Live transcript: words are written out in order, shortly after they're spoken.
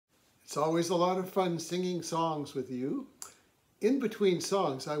It's always a lot of fun singing songs with you. In between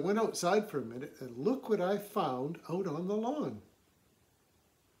songs, I went outside for a minute and look what I found out on the lawn.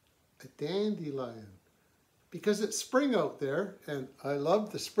 A dandelion. Because it's spring out there, and I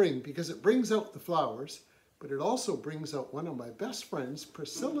love the spring because it brings out the flowers, but it also brings out one of my best friends,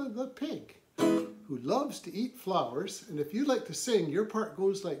 Priscilla the Pig, who loves to eat flowers. And if you like to sing, your part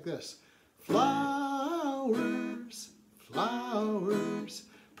goes like this. Flowers, flowers.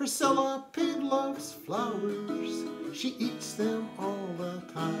 Priscilla Pig loves flowers. She eats them all the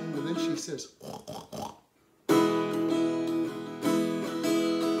time. And then she says,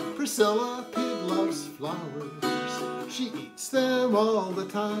 Priscilla Pig loves flowers. She eats them all the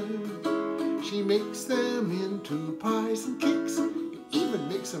time. She makes them into pies and cakes, and even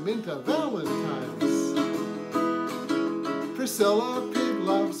makes them into valentines. Priscilla Pig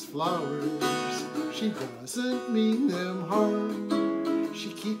loves flowers. She doesn't mean them harm.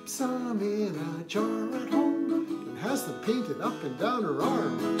 She keeps them in a jar at home and has them painted up and down her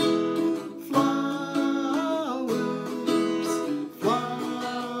arm. Flowers,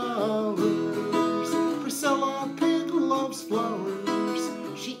 flowers. Priscilla Pig loves flowers.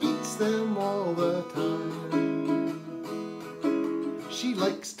 She eats them all the time. She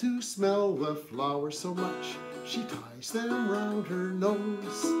likes to smell the flowers so much, she ties them round her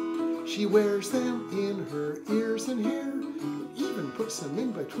nose. She wears them in her ears and hair, and even puts them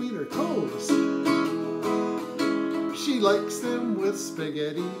in between her toes. She likes them with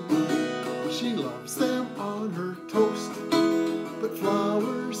spaghetti. She loves them on her toast. But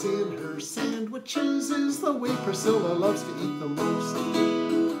flowers in her sandwiches is the way Priscilla loves to eat the most.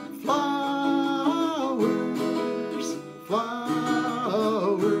 Flowers,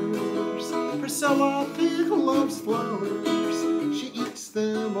 flowers. Priscilla Pig loves flowers. She eats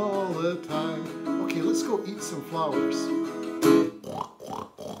them all the time. Okay, let's go eat some flowers.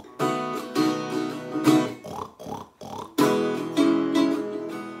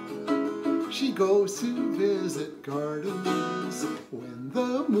 She goes to visit gardens when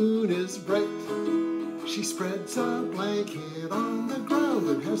the moon is bright. She spreads a blanket on the ground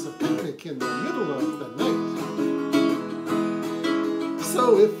and has a picnic in the middle of the night.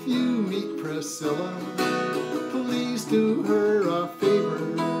 So if you meet Priscilla, please do her a favor.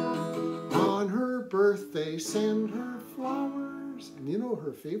 On her birthday, send her flowers. And you know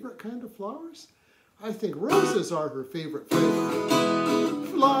her favorite kind of flowers? I think roses are her favorite flavor.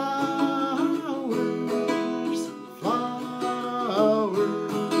 Flowers, flowers.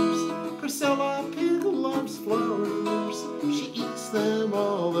 Priscilla Pig loves flowers. She eats them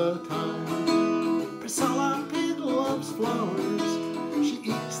all the time. Priscilla Pig loves flowers. She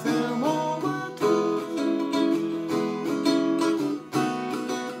eats them all the time.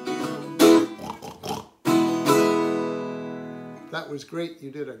 That was great.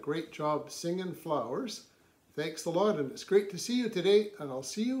 You did a great job singing flowers. Thanks a lot, and it's great to see you today, and I'll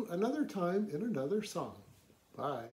see you another time in another song. Bye.